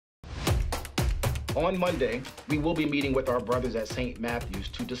On Monday, we will be meeting with our brothers at St. Matthew's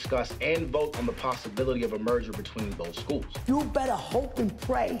to discuss and vote on the possibility of a merger between those schools. You better hope and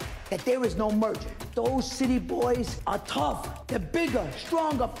pray that there is no merger. Those city boys are tough. They're bigger,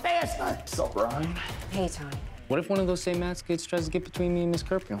 stronger, faster. What's up, Brian? Hey, Tom. What if one of those St. Matt's kids tries to get between me and Miss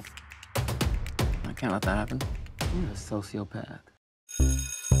Curpio? I can't let that happen. You're a sociopath.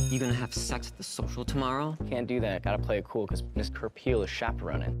 You gonna have sex at the social tomorrow? Can't do that. Gotta play it cool because Miss Curpio is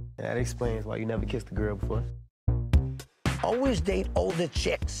chaperoning. That explains why you never kissed a girl before. Always date older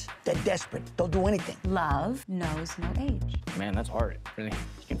chicks. They're desperate. They'll do anything. Love knows no age. Man, that's hard. Really,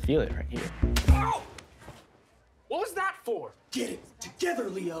 you can feel it right here. Oh! What was that for? Get it together,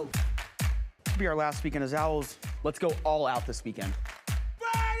 Leo. It'll be our last weekend as Owls. Let's go all out this weekend.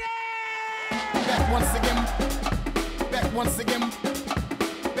 Back once again. Back once again.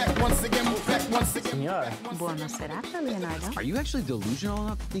 Back once again. Back once again. Senor. Buona serata, Leonardo. Are you actually delusional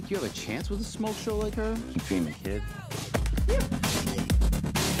enough to think you have a chance with a smoke show like her? Keep dreaming, kid.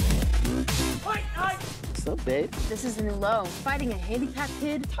 What's up, babe? This is a new low. Fighting a handicapped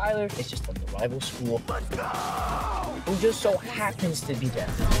kid. Tyler is just from the rival school. Let's go! Who just so happens to be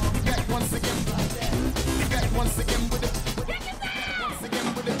deaf. Back once again. Back once again with it. Once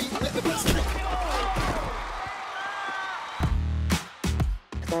again with it. Let the beat strike.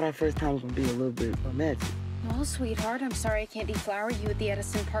 I thought our first time was gonna be a little bit romantic. Oh, sweetheart, I'm sorry I can't deflower you at the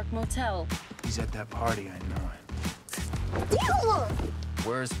Edison Park Motel. He's at that party, I know it.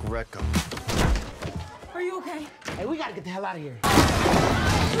 Where's Greco? Are you okay? Hey, we gotta get the hell out of here.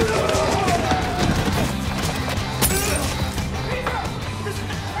 This is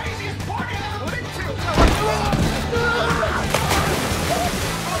the craziest party I've ever been to!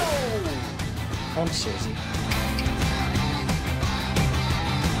 I'm Susie.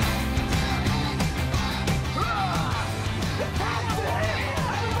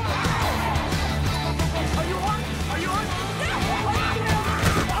 Are you on? Are you on?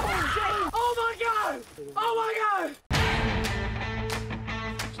 Oh my God! Oh my God!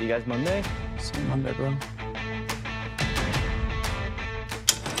 See you guys Monday? See you Monday, bro.